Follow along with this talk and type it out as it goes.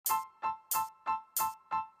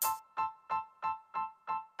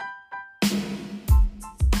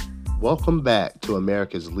Welcome back to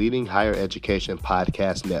America's leading higher education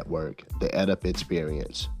podcast network, the EdUp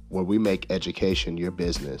Experience, where we make education your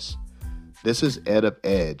business. This is EdUp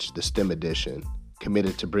Edge, the STEM edition,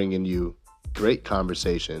 committed to bringing you great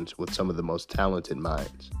conversations with some of the most talented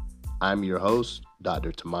minds. I'm your host,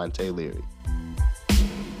 Dr. Tamonte Leary.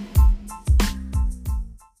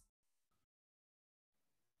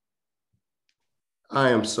 I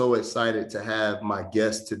am so excited to have my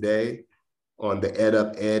guest today on the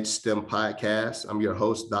EdUp Edge STEM podcast. I'm your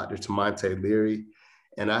host, Dr. Tamonte Leary,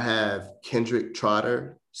 and I have Kendrick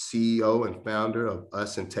Trotter, CEO and founder of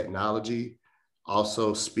Us in Technology,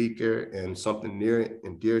 also speaker and something near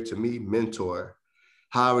and dear to me, mentor.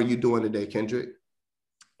 How are you doing today, Kendrick?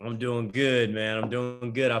 I'm doing good, man. I'm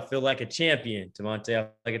doing good. I feel like a champion, Tamonte. I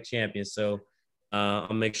feel like a champion. So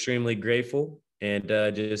I'm extremely grateful and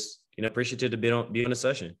just appreciative to be on the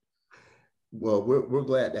session. Well, we're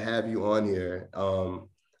glad to have you on here.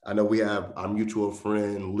 I know we have our mutual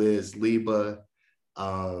friend, Liz Liba,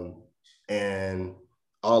 and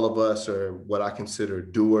all of us are what I consider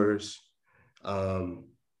doers. And,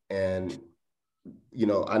 you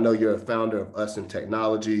know, I know you're a founder of Us in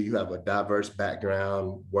Technology. You have a diverse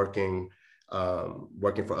background working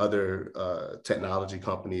for other technology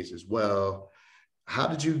companies as well. How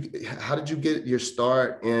did you get your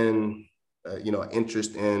start in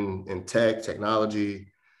interest in technology?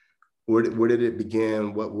 Where did it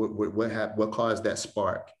begin? What caused that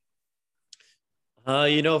spark?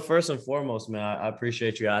 First and foremost, man, I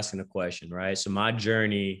appreciate you asking the question, right? So my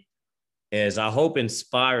journey is, I hope,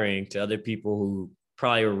 inspiring to other people who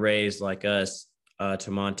probably were raised like us,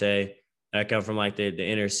 Tamonte. I come from like the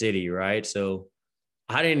inner city, right? So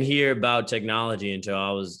I didn't hear about technology until I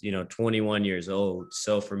was, 21 years old.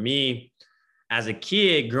 So for me, as a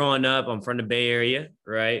kid growing up, I'm from the Bay Area,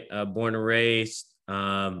 right? Born and raised.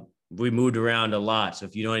 We moved around a lot. So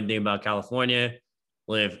if you know anything about California,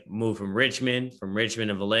 moved from Richmond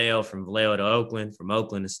to Vallejo, from Vallejo to Oakland, from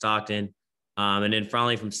Oakland to Stockton. And then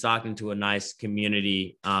finally from Stockton to a nice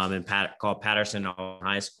community called Patterson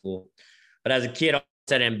High School. But as a kid, I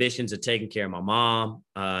had ambitions of taking care of my mom,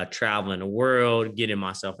 traveling the world, getting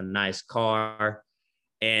myself a nice car.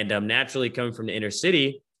 And naturally coming from the inner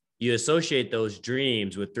city, you associate those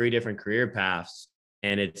dreams with three different career paths.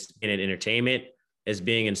 And it's in entertainment, it's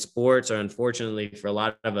being in sports, or unfortunately for a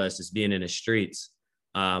lot of us, it's being in the streets.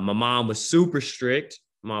 My mom was super strict.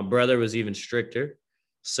 My brother was even stricter.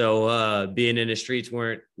 So being in the streets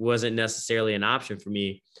wasn't necessarily an option for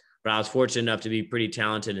me, but I was fortunate enough to be pretty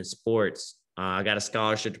talented in sports. I got a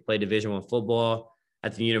scholarship to play Division I football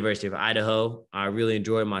at the University of Idaho. I really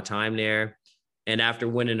enjoyed my time there. And after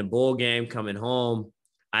winning a bowl game, coming home,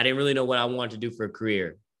 I didn't really know what I wanted to do for a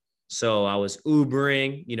career. So I was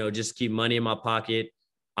Ubering, just keep money in my pocket.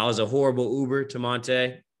 I was a horrible Uber,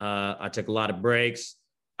 Tamonte. I took a lot of breaks.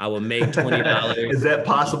 I would make $20. Is that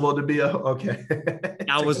possible to be okay?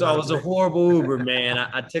 I was a horrible Uber, man.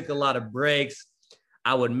 I took a lot of breaks.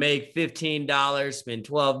 I would make $15, spend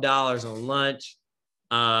 $12 on lunch.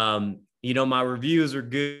 My reviews were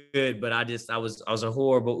good, but I was a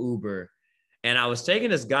horrible Uber. And I was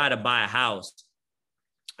taking this guy to buy a house.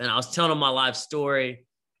 And I was telling him my life story.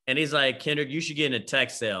 And he's like, Kendrick, you should get into tech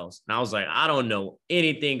sales. And I was like, I don't know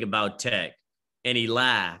anything about tech. And he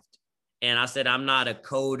laughed. And I said, I'm not a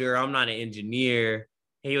coder. I'm not an engineer.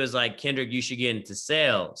 He was like, Kendrick, you should get into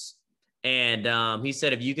sales. And he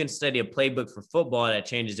said, if you can study a playbook for football that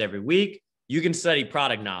changes every week, you can study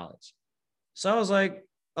product knowledge. So I was like,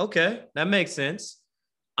 okay, that makes sense.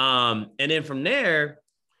 And then from there,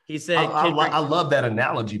 he said, I love that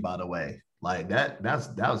analogy, by the way. Like that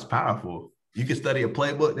was powerful. You can study a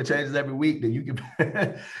playbook that changes every week, then you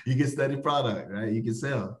can study product, right? You can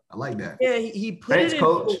sell. I like that. Yeah, he put Thanks,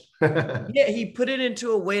 coach. He put it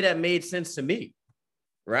into a way that made sense to me,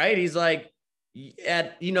 right? He's like,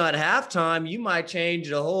 at halftime, you might change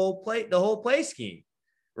the whole play scheme,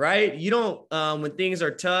 right? You don't when things are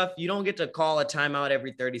tough, you don't get to call a timeout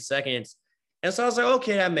every 30 seconds. And so I was like,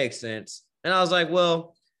 okay, that makes sense. And I was like,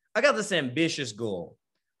 well, I got this ambitious goal.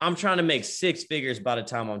 I'm trying to make six figures by the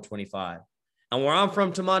time I'm 25. And where I'm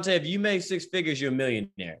from, Tamonte, if you make six figures, you're a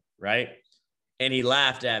millionaire, right? And he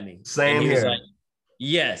laughed at me. Same here. Was like,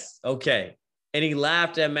 yes, okay. And he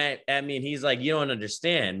laughed at me, and he's like, you don't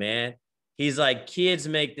understand, man. He's like, kids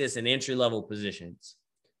make this in entry-level positions.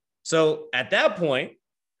 So at that point,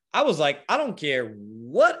 I was like, I don't care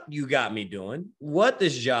what you got me doing, what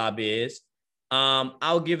this job is.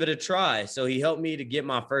 I'll give it a try. So he helped me to get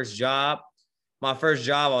my first job. My first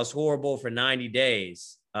job, I was horrible for 90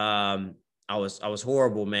 days. I was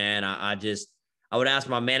horrible, man. I would ask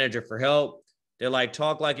my manager for help. They're like,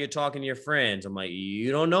 talk like you're talking to your friends. I'm like,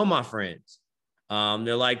 you don't know my friends.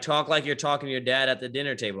 They're like, talk like you're talking to your dad at the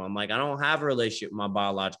dinner table. I'm like, I don't have a relationship with my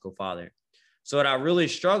biological father. So what I really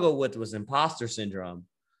struggled with was imposter syndrome.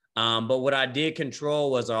 But what I did control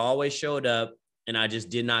was I always showed up and I just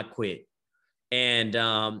did not quit. And,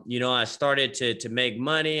 I started to make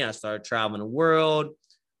money. I started traveling the world.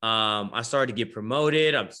 I started to get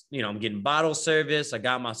promoted. I'm getting bottle service. I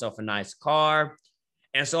got myself a nice car.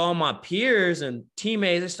 And so all my peers and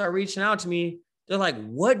teammates, they start reaching out to me. They're like,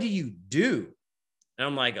 what do you do? And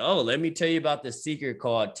I'm like, oh, let me tell you about this secret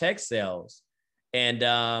called tech sales. And,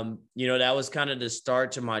 that was kind of the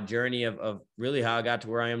start to my journey of really how I got to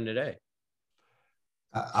where I am today.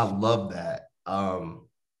 I love that.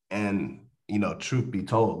 And, truth be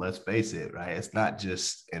told, let's face it, right? It's not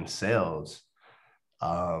just in sales.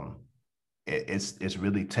 It's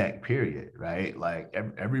really tech, period, right? Like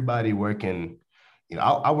everybody working,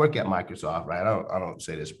 I work at Microsoft, right? I don't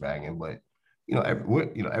say this bragging, but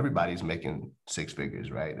everybody's making six figures,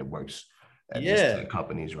 right? That works at these tech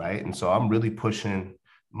companies, right? And so I'm really pushing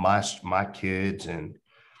my kids, and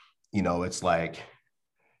it's like,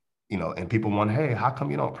 and people wonder, hey, how come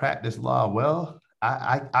you don't practice law? Well,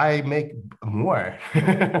 I make more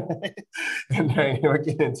and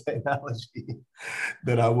working in technology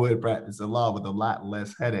than I would practice the law with a lot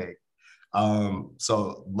less headache.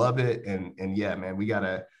 So love it, and yeah, man, we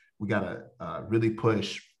gotta really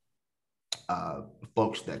push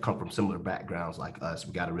folks that come from similar backgrounds like us.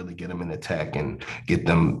 We got to really get them into tech and get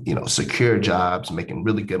them, secure jobs, making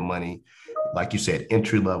really good money. Like you said,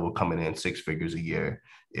 entry level coming in six figures a year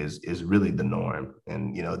is really the norm,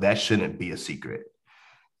 and that shouldn't be a secret.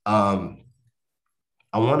 I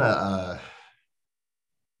want to.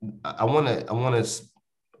 I want to.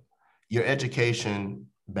 Your education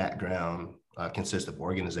background consists of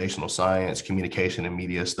organizational science, communication, and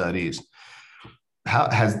media studies.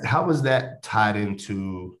 How was that tied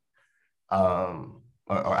into, or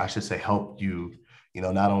I should say, helped you,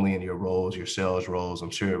 not only in your roles, your sales roles, I'm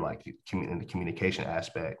sure, like in the communication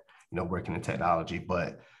aspect, working in technology,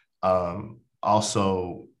 but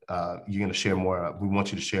also you're going to share more. We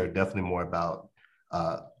want you to share definitely more about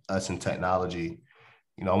us in technology.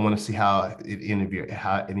 I want to see how any of your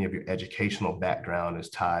educational background is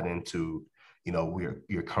tied into,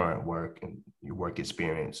 your current work and your work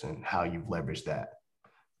experience and how you've leveraged that.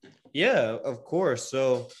 Yeah, of course.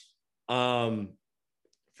 So,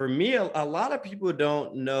 for me, a lot of people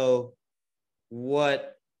don't know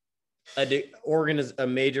what a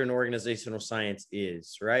major in organizational science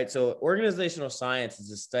is, right? So organizational science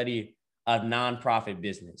is a study of nonprofit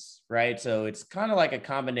business, right? So it's kind of like a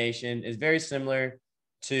combination. It's very similar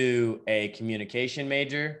to a communication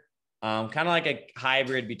major, kind of like a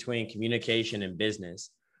hybrid between communication and business.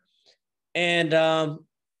 And,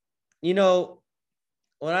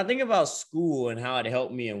 when I think about school and how it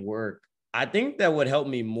helped me in work, I think that what helped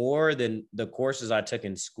me more than the courses I took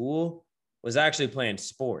in school was actually playing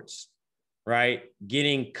sports, right?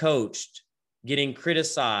 Getting coached, getting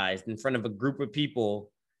criticized in front of a group of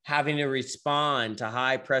people, having to respond to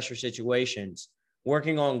high pressure situations,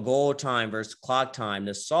 working on goal time versus clock time.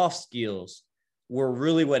 The soft skills were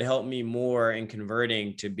really what helped me more in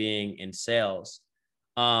converting to being in sales.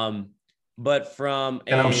 But and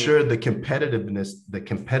I'm sure the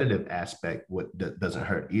competitive aspect doesn't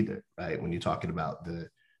hurt either, right? When you're talking about the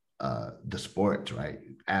sports, right?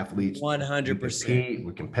 Athletes, 100%.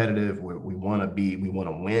 we're competitive, we want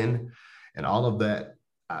to win, and all of that,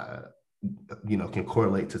 can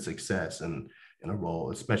correlate to success in a role,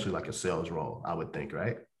 especially like a sales role, I would think,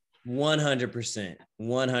 right? 100%,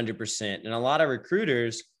 100%. And a lot of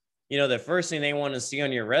recruiters, the first thing they want to see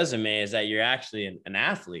on your resume is that you're actually an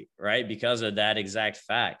athlete, right? Because of that exact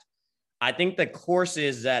fact. I think the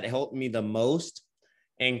courses that helped me the most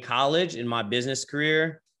in college, in my business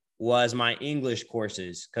career, was my English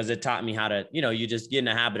courses, because it taught me how to, you just get in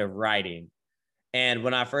the habit of writing. And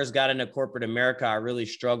when I first got into corporate America, I really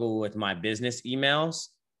struggled with my business emails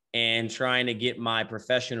and trying to get my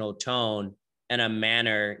professional tone and a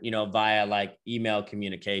manner, via like email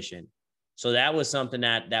communication. So that was something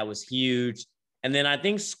that was huge. And then I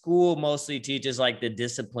think school mostly teaches like the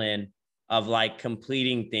discipline of like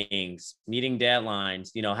completing things, meeting deadlines,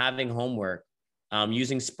 having homework,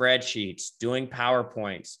 using spreadsheets, doing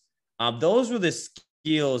PowerPoints. Those were the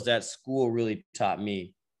skills that school really taught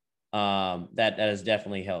me. That has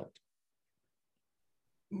definitely helped.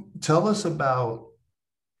 Tell us about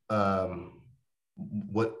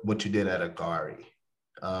what you did at Agari.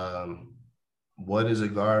 What is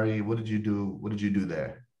Agari? What did you do? What did you do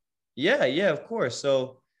there? Yeah, of course.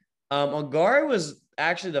 So Agari was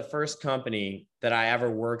actually the first company that I ever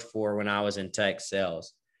worked for when I was in tech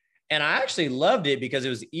sales. And I actually loved it because it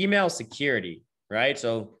was email security, right?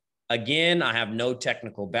 So again, I have no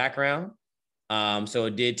technical background. So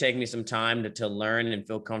it did take me some time to learn and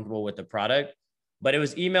feel comfortable with the product, but it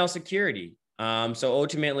was email security. So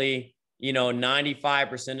ultimately,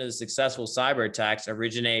 95% of the successful cyber attacks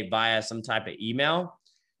originate via some type of email.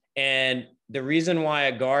 And the reason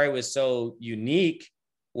why Agari was so unique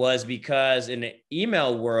was because in the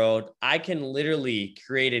email world, I can literally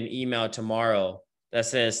create an email tomorrow that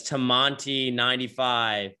says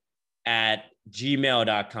Tamonte95 at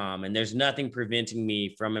gmail.com. And there's nothing preventing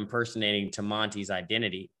me from impersonating Tamonte's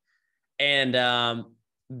identity. And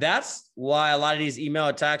that's why a lot of these email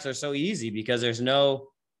attacks are so easy, because there's no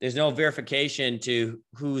verification to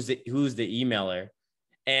who's the emailer.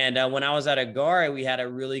 And when I was at Agari, we had a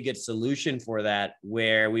really good solution for that,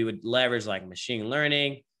 where we would leverage like machine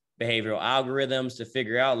learning, behavioral algorithms to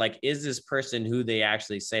figure out, like, is this person who they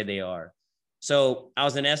actually say they are? So I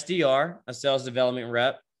was an SDR, a sales development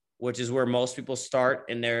rep, which is where most people start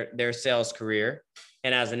in their sales career.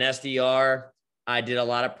 And as an SDR, I did a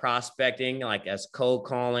lot of prospecting, like as cold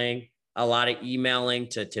calling, a lot of emailing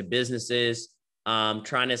to businesses,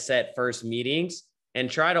 trying to set first meetings and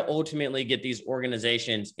try to ultimately get these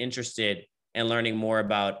organizations interested in learning more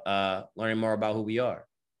about who we are.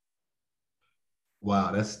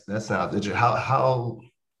 Wow, that sounds interesting.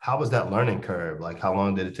 How was that learning curve? Like, how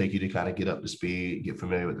long did it take you to kind of get up to speed, get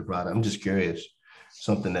familiar with the product? I'm just curious.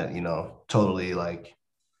 Something that, totally like,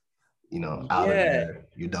 out of Yeah,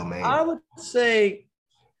 your domain. I would say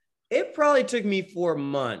it probably took me 4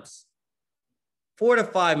 to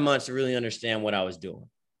 5 months to really understand what I was doing.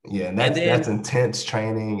 Yeah, and And that's then, intense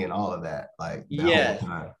training and all of that, like that whole yes,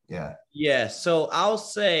 time. Yeah. yes. So I'll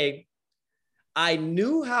say I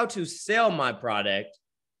knew how to sell my product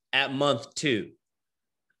at month 2.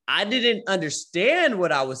 I didn't understand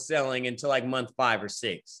what I was selling until like month 5 or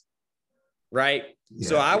 6, right?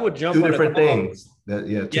 So Yeah. I would jump Two on a different call. things. Two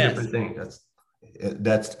Yes. different things.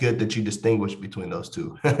 That's good that you distinguish between those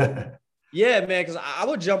two. Yeah, man, because I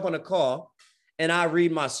would jump on a call and I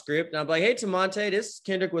read my script and I'm like, hey, Tamonte, this is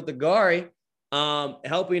Kendrick with Agari,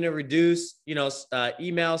 helping to reduce,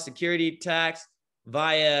 email security attacks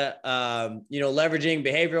via, leveraging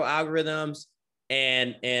behavioral algorithms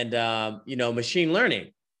and machine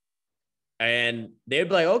learning. And they'd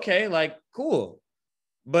be like, okay, like, cool.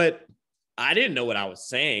 But I didn't know what I was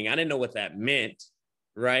saying. I didn't know what that meant,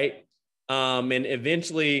 right? And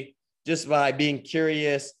eventually, just by being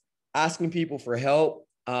curious, asking people for help,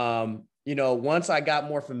 once I got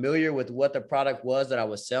more familiar with what the product was that I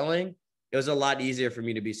was selling, it was a lot easier for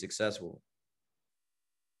me to be successful.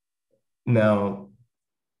 Now,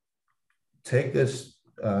 take us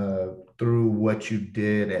through what you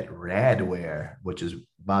did at Radware, which is,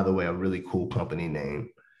 by the way, a really cool company name.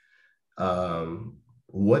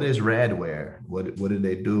 What is Radware? What did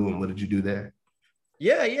they do, and what did you do there?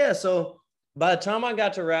 Yeah. So by the time I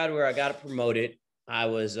got to Radware, I got promoted. I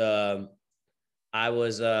was a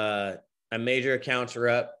major accounts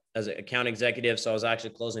rep as an account executive, so I was actually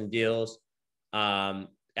closing deals. I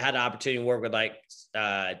had the opportunity to work with like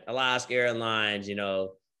Alaska Airlines,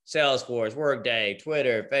 Salesforce, Workday,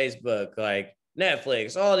 Twitter, Facebook, like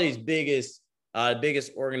Netflix, all these biggest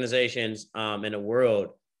organizations in the world.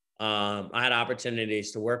 I had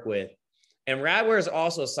opportunities to work with. And Radware is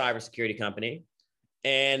also a cybersecurity company,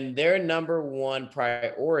 and their number one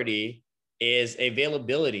priority is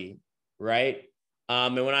availability, right?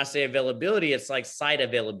 And when I say availability, it's like site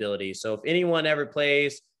availability. So if anyone ever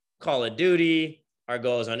plays Call of Duty or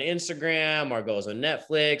goes on Instagram or goes on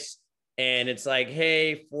Netflix, and it's like,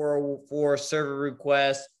 hey, for server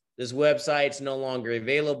requests, this website's no longer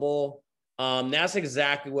available. That's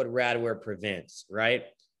exactly what Radware prevents, right?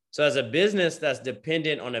 So as a business that's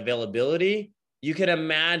dependent on availability, you can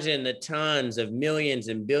imagine the tons of millions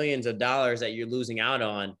and billions of dollars that you're losing out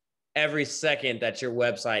on every second that your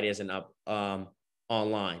website isn't up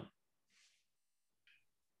online.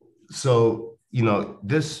 So,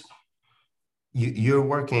 you're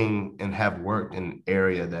working and have worked in an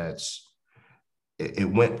area it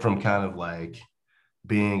went from kind of like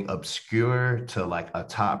being obscure to like a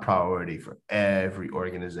top priority for every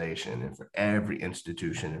organization and for every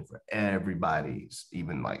institution and for everybody's,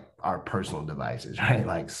 even like our personal devices, right?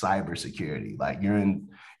 Like cybersecurity. Like you're in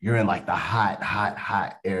like the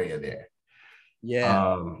hot area there.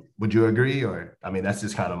 Yeah. Would you agree? Or I mean, that's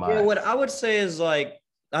just kind of Yeah. my. What I would say is, like,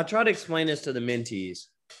 I try to explain this to the mentees,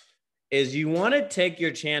 is you want to take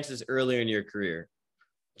your chances earlier in your career.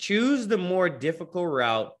 Choose the more difficult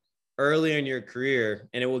route earlier in your career,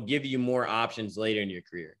 and it will give you more options later in your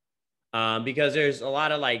career. because there's a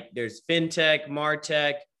lot of there's fintech,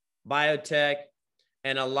 martech, biotech,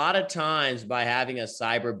 and a lot of times by having a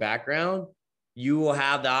cyber background, you will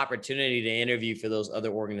have the opportunity to interview for those other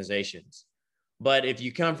organizations. But if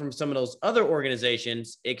you come from some of those other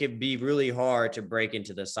organizations, it could be really hard to break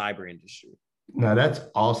into the cyber industry. Now that's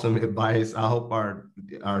awesome advice. I hope our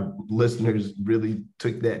listeners really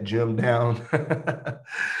took that gem down.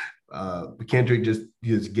 Kendrick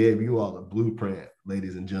just gave you all a blueprint,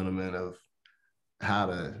 ladies and gentlemen, of how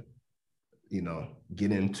to,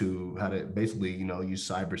 get into how to basically, use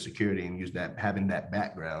cybersecurity and use that, having that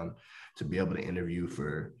background to be able to interview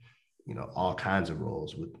for, all kinds of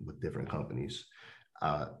roles with different companies.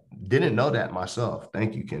 Didn't know that myself.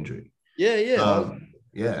 Thank you, Kendrick. Yeah.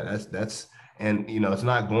 Yeah, that's and it's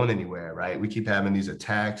not going anywhere, right? We keep having these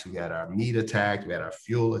attacks. We had our meat attacked, we had our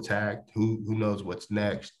fuel attacked. Who knows what's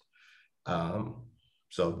next?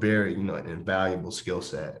 So very, an invaluable skill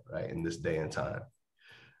set, right, in this day and time.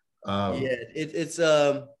 Yeah, it's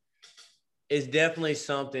definitely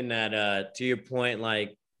something that to your point,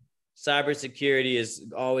 like cybersecurity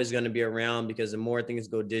is always going to be around because the more things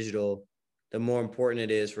go digital, the more important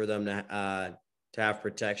it is for them to have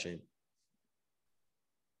protection.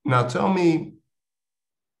 Now tell me,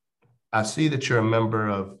 I see that you're a member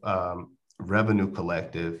of Revenue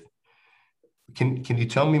Collective. Can you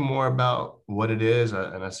tell me more about what it is?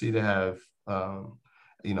 And I see they have,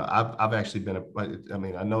 I've actually been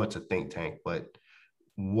I know it's a think tank, but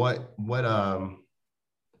what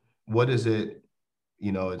is it,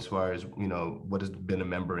 as far as, what has been a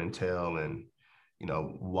member entail, and,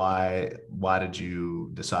 why did you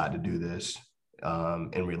decide to do this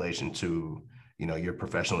in relation to, your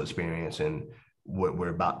professional experience and what we're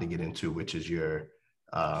about to get into, which is your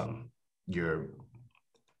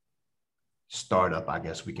startup, I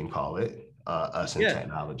guess we can call it, Us in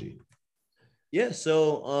Technology. Yeah.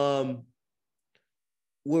 So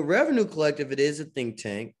with Revenue Collective, it is a think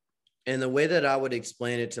tank. And the way that I would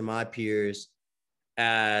explain it to my peers,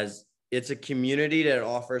 as it's a community that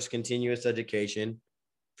offers continuous education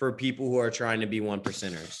for people who are trying to be one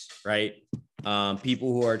percenters, right?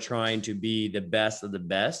 People who are trying to be the best of the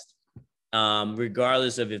best,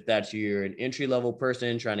 regardless of if that's you're an entry-level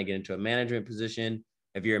person trying to get into a management position,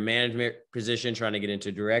 if you're a management position trying to get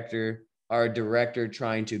into director, or a director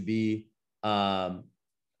trying to be, a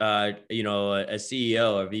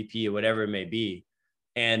CEO or VP or whatever it may be.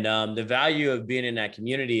 And the value of being in that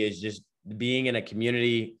community is just being in a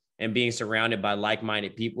community and being surrounded by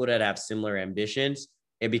like-minded people that have similar ambitions.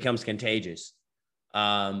 It becomes contagious.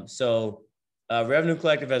 So Revenue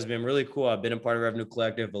Collective has been really cool. I've been a part of Revenue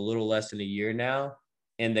Collective a little less than a year now.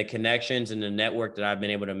 And the connections and the network that I've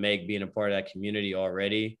been able to make being a part of that community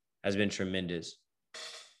already has been tremendous.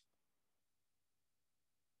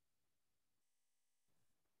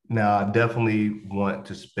 Now, I definitely want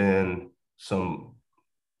to spend some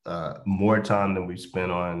more time than we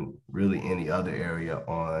spent on really any other area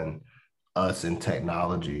on Us in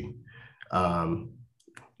Technology,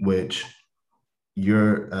 which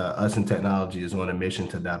your Us in Technology is on a mission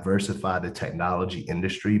to diversify the technology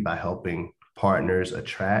industry by helping partners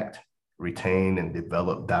attract, retain, and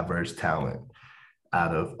develop diverse talent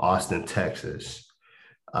out of Austin, Texas.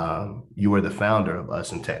 You are the founder of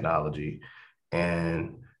Us in Technology,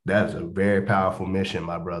 and that's a very powerful mission,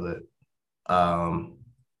 my brother.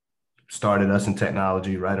 Started Us in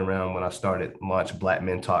Technology right around when I launched Black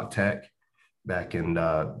Men Talk Tech back in,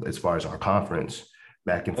 as far as our conference,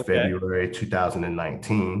 back in February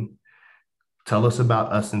 2019. Tell us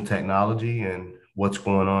about Us in Technology and what's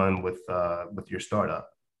going on with your startup.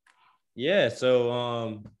 Yeah.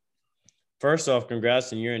 So first off,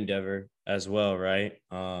 congrats on your endeavor as well, right?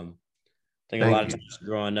 I think a lot of times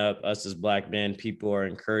growing up, us as Black men, people are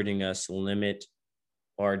encouraging us to limit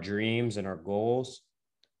our dreams and our goals.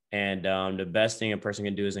 And the best thing a person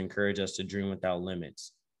can do is encourage us to dream without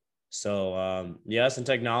limits. So Us in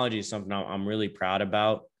Technology is something I'm really proud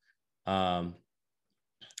about. I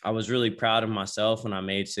was really proud of myself when I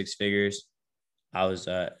made six figures. I was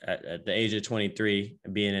at the age of 23,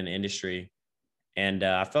 being in the industry, and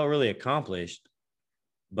I felt really accomplished.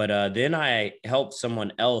 But then I helped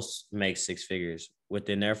someone else make six figures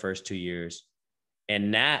within their first 2 years.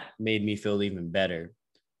 And that made me feel even better.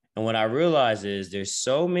 And what I realized is there's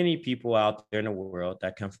so many people out there in the world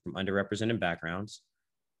that come from underrepresented backgrounds,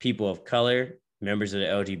 people of color, members of the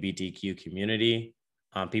LGBTQ community,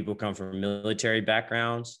 people come from military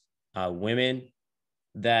backgrounds, women,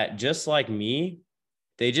 that just like me,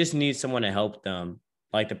 they just need someone to help them,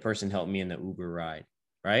 like the person helped me in the Uber ride,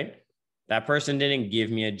 right? That person didn't give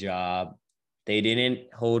me a job. They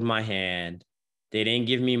didn't hold my hand. They didn't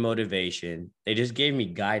give me motivation. They just gave me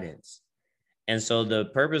guidance. And so the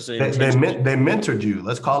purpose of they mentored you.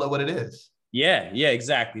 Let's call it what it is. Yeah,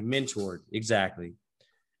 exactly. Mentored, exactly.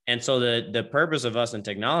 And so the purpose of Us in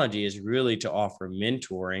Technology is really to offer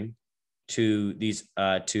mentoring to these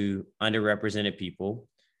to underrepresented people,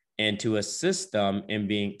 and to assist them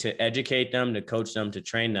in to educate them, to coach them, to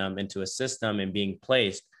train them, and to assist them in being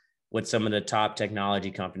placed with some of the top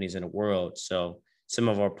technology companies in the world. So some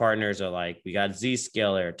of our partners are like, we got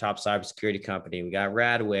Zscaler, top cybersecurity company. We got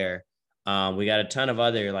Radware. We got a ton of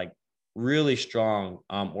other like really strong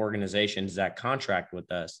organizations that contract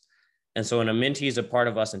with us. And so when a mentee is a part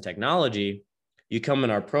of Us in Technology, you come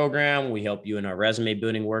in our program, we help you in our resume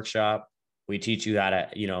building workshop. We teach you how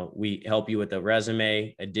to, we help you with a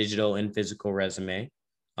resume, a digital and physical resume,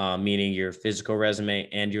 meaning your physical resume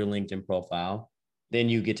and your LinkedIn profile. Then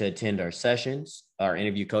you get to attend our sessions, our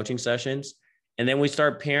interview coaching sessions. And then we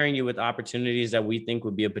start pairing you with opportunities that we think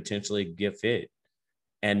would be a potentially good fit.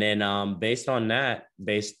 And then based on that,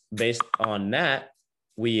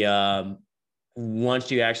 we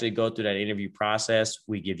once you actually go through that interview process,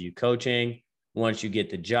 we give you coaching. Once you get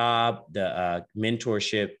the job, the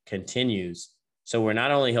mentorship continues. So we're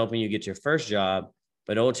not only helping you get your first job,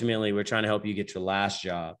 but ultimately we're trying to help you get your last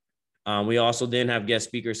job. We also then have guest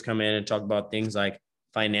speakers come in and talk about things like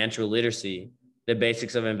financial literacy, the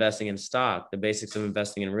basics of investing in stock, the basics of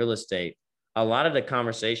investing in real estate. A lot of the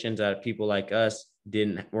conversations that people like us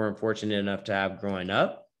weren't fortunate enough to have growing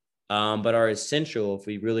up, but are essential if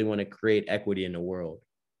we really want to create equity in the world.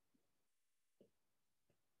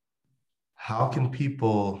 How can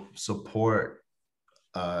people support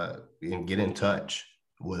and get in touch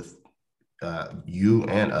with you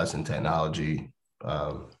and Us in Technology?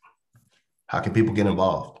 How can people get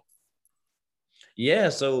involved? Yeah,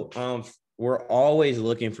 so we're always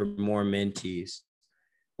looking for more mentees,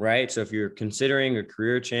 right? So if you're considering a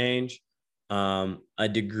career change, a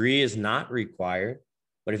degree is not required,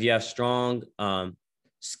 but if you have strong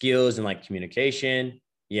skills in like communication,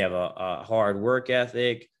 you have a hard work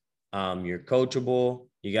ethic, you're coachable,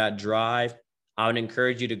 you got drive, I would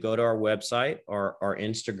encourage you to go to our website or our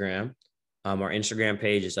Instagram. Our Instagram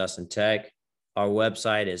page is Us in Tech. Our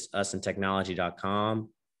website is usintechnology.com.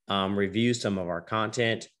 Review some of our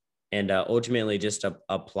content, and ultimately just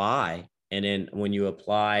apply. And then when you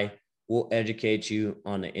apply, we'll educate you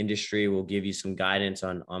on the industry. We'll give you some guidance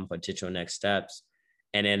on potential next steps.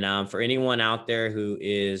 And then for anyone out there who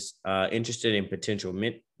is interested in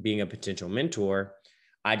being a potential mentor,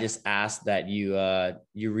 I just ask that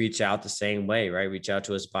you reach out the same way, right? Reach out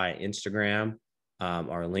to us via Instagram,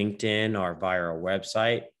 or LinkedIn, or via our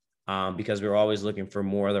website, because we're always looking for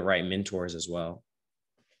more of the right mentors as well.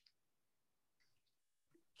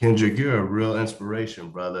 Kendrick, you're a real inspiration,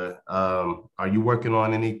 brother. Are you working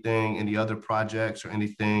on any other projects or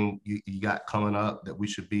anything you got coming up that we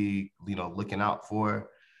should be, looking out for?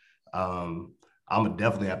 I'm gonna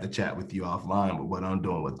definitely have to chat with you offline with what I'm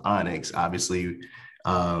doing with Onyx. Obviously,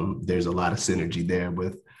 there's a lot of synergy there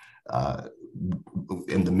with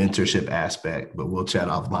in the mentorship aspect, but we'll chat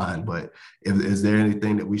offline. But is there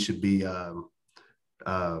anything that we should be?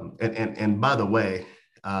 And by the way,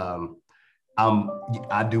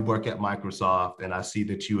 I do work at Microsoft, and I see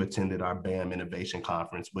that you attended our BAM Innovation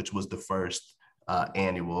Conference, which was the first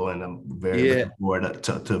annual, and I'm very looking forward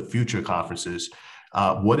to future conferences.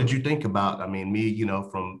 What did you think about? I mean, me,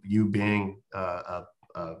 from you being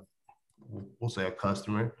we'll say a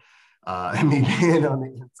customer, and me being on the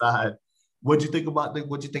inside. What'd you think about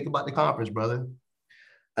the conference, brother?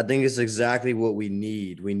 I think it's exactly what we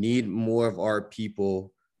need. We need more of our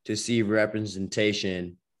people to see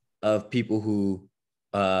representation of people who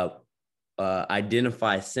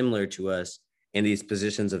identify similar to us in these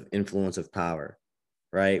positions of influence of power,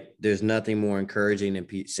 right? There's nothing more encouraging than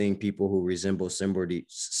seeing people who resemble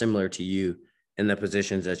similar to you in the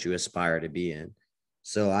positions that you aspire to be in.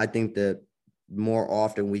 So I think that more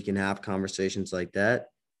often we can have conversations like that,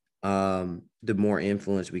 the more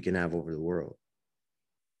influence we can have over the world.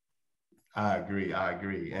 I agree.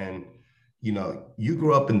 And, you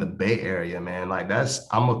grew up in the Bay Area, man. Like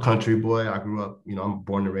I'm a country boy. I grew up, I'm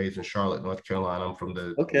born and raised in Charlotte, North Carolina. I'm from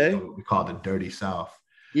we call it the Dirty South.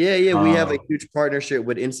 Yeah. We have a huge partnership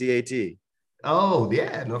with NCAT. Oh,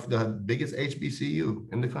 yeah. The biggest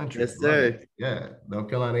HBCU in the country. Yes, sir. Yeah. North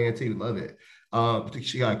Carolina A&T. Love it.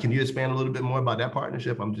 Can you expand a little bit more about that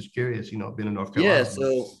partnership? I'm just curious, being in North Carolina. Yeah.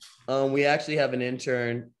 So we actually have an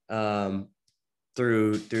intern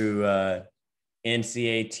through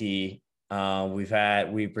NCAT.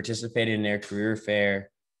 We participated in their career fair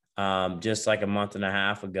just like a month and a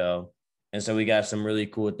half ago. And so we got some really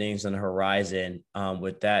cool things on the horizon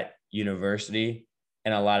with that University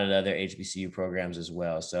and a lot of the other HBCU programs as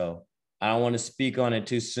well. So I don't want to speak on it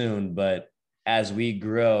too soon, but as we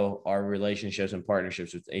grow our relationships and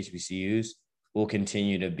partnerships with HBCUs, will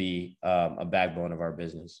continue to be a backbone of our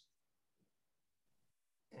business.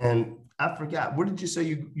 And I forgot, where did you say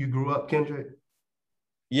you grew up, Kendrick?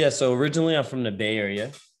 Yeah, so originally I'm from the Bay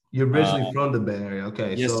Area. You're originally from the Bay Area.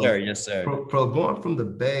 Okay. Yes, So sir. Yes, sir. going from the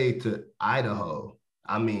Bay to Idaho,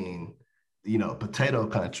 I mean, potato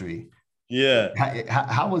country. Yeah.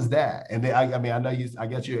 How was that? And then, I mean, I know I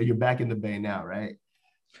guess you're back in the Bay now, right?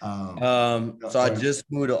 So I just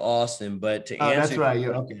moved to Austin, but to Oh, that's answer, right.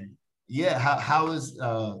 You're okay. Yeah. How is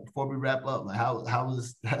before we wrap up, like how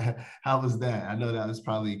was how was that? I know that was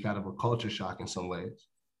probably kind of a culture shock in some ways.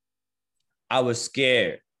 I was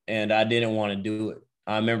scared and I didn't want to do it.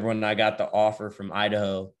 I remember when I got the offer from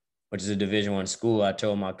Idaho, which is a Division I school, I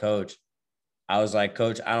told my coach, I was like,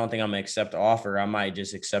 Coach, I don't think I'm gonna accept the offer. I might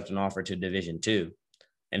just accept an offer to Division II.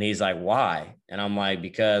 And he's like, why? And I'm like,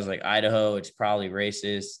 because like Idaho, it's probably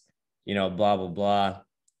racist, blah, blah, blah.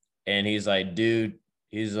 And he's like, dude,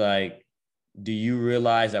 he's like, do you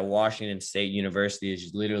realize that Washington State University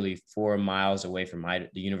is literally 4 miles away from the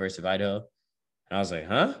University of Idaho? And I was like,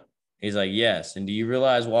 huh? He's like, yes. And do you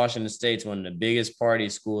realize Washington State's one of the biggest party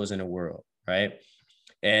schools in the world, right?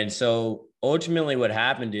 And so ultimately what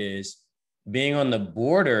happened is being on the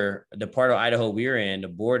border, the part of Idaho we were in, the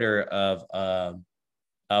border of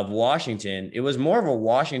Washington, it was more of a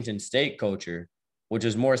Washington State culture, which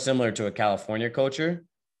is more similar to a California culture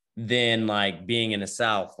than like being in the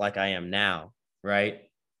South like I am now, right?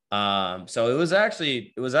 So it was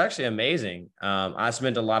actually amazing. I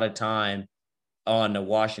spent a lot of time on the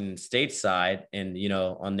Washington State side and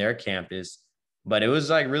on their campus, but it was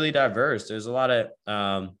like really diverse. There's a lot of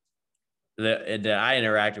that I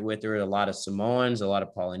interacted with. There were a lot of Samoans, a lot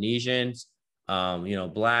of Polynesians,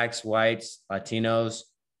 blacks, whites, Latinos.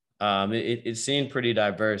 It seemed pretty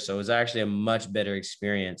diverse. So it was actually a much better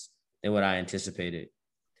experience than what I anticipated.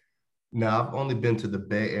 Now, I've only been to the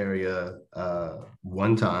Bay Area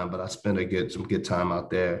one time, but I spent some good time out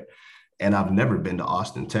there. And I've never been to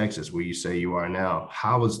Austin, Texas, where you say you are now.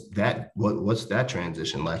 How was that? What's that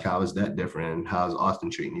transition like? How is that different? And how's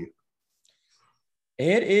Austin treating you?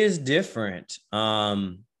 It is different.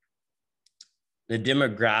 The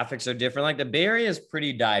demographics are different. Like the Bay Area is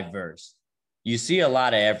pretty diverse. You see a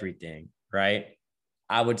lot of everything, right?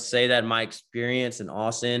 I would say that my experience in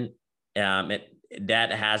Austin,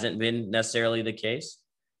 that hasn't been necessarily the case,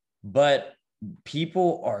 but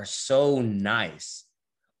people are so nice.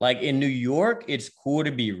 Like in New York, it's cool to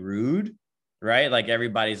be rude, right? Like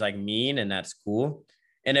everybody's like mean and that's cool.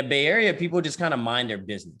 In the Bay Area, people just kind of mind their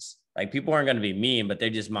business. Like people aren't going to be mean, but they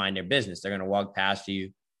just mind their business. They're going to walk past you.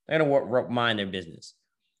 They're going to mind their business.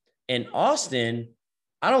 In Austin,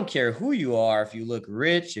 I don't care who you are. If you look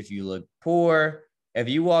rich, if you look poor, if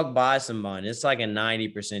you walk by someone, it's like a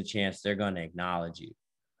 90% chance they're going to acknowledge you.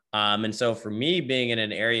 And so for me, being in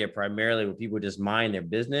an area primarily where people just mind their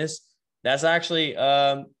business, that's actually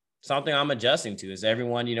something I'm adjusting to, is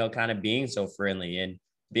everyone, kind of being so friendly and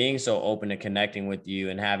being so open to connecting with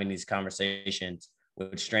you and having these conversations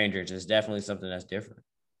with strangers is definitely something that's different.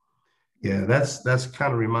 Yeah, that's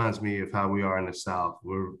kind of reminds me of how we are in the South.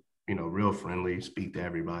 We're, real friendly, speak to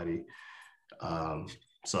everybody.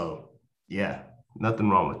 So yeah,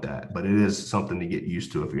 nothing wrong with that, but it is something to get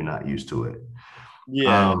used to if you're not used to it.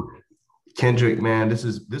 Yeah. Kendrick, man, this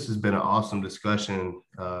has been an awesome discussion.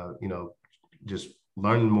 Just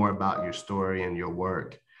learning more about your story and your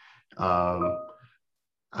work. How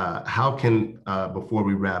can before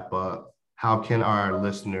we wrap up, how can our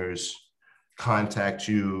listeners contact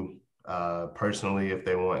you personally if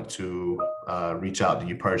they want to reach out to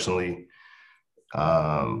you personally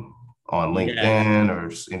on Yeah. LinkedIn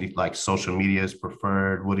or any like social media is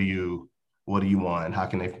preferred? What do you want? How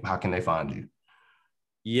can they find you?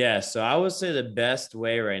 Yeah. So I would say the best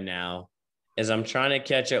way right now is I'm trying to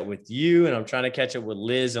catch up with you and I'm trying to catch up with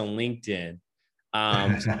Liz on LinkedIn.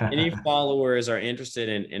 So any followers are interested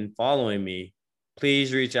in following me,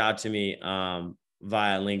 please reach out to me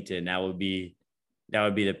via LinkedIn. That would be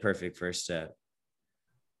the perfect first step.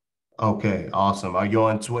 Okay, awesome. Are you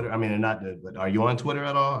on Twitter? I mean, not the, but are you on Twitter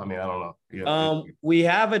at all? I mean, I don't know. Yeah. We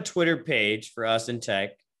have a Twitter page for us in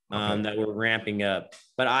tech Okay. that we're ramping up,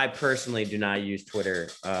 but I personally do not use Twitter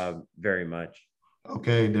very much.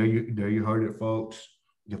 Okay, there you heard it, folks.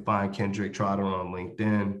 You can find Kendrick Trotter on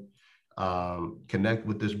LinkedIn. Connect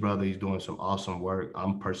with this brother. He's doing some awesome work.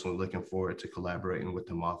 I'm personally looking forward to collaborating with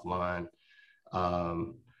him offline.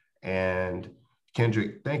 And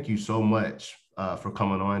Kendrick, thank you so much for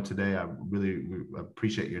coming on today. I really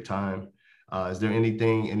appreciate your time. Is there any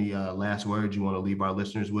last words you want to leave our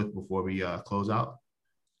listeners with before we close out?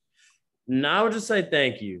 No, I would just say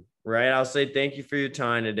thank you, right? I'll say thank you for your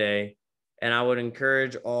time today. And I would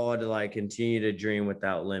encourage all to like continue to dream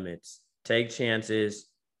without limits. Take chances,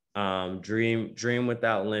 dream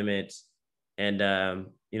without limits. And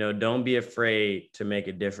don't be afraid to make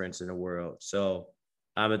a difference in the world. So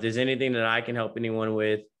if there's anything that I can help anyone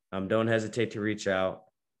with, don't hesitate to reach out.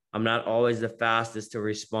 I'm not always the fastest to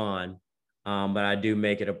respond, but I do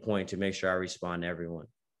make it a point to make sure I respond to everyone.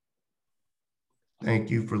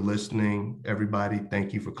 Thank you for listening, everybody.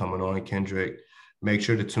 Thank you for coming on, Kendrick. Make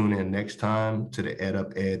sure to tune in next time to the Ed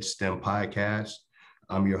Up Edge STEM podcast.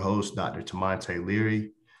 I'm your host, Dr. Tamonte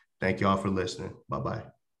Leary. Thank y'all for listening. Bye-bye.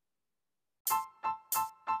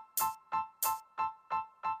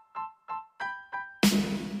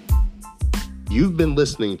 You've been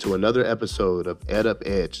listening to another episode of Ed Up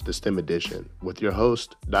Edge, the STEM edition, with your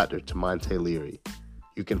host, Dr. Tamonte Leary.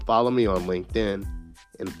 You can follow me on LinkedIn,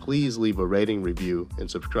 and please leave a rating, review, and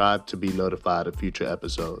subscribe to be notified of future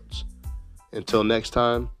episodes. Until next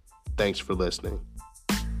time, thanks for listening.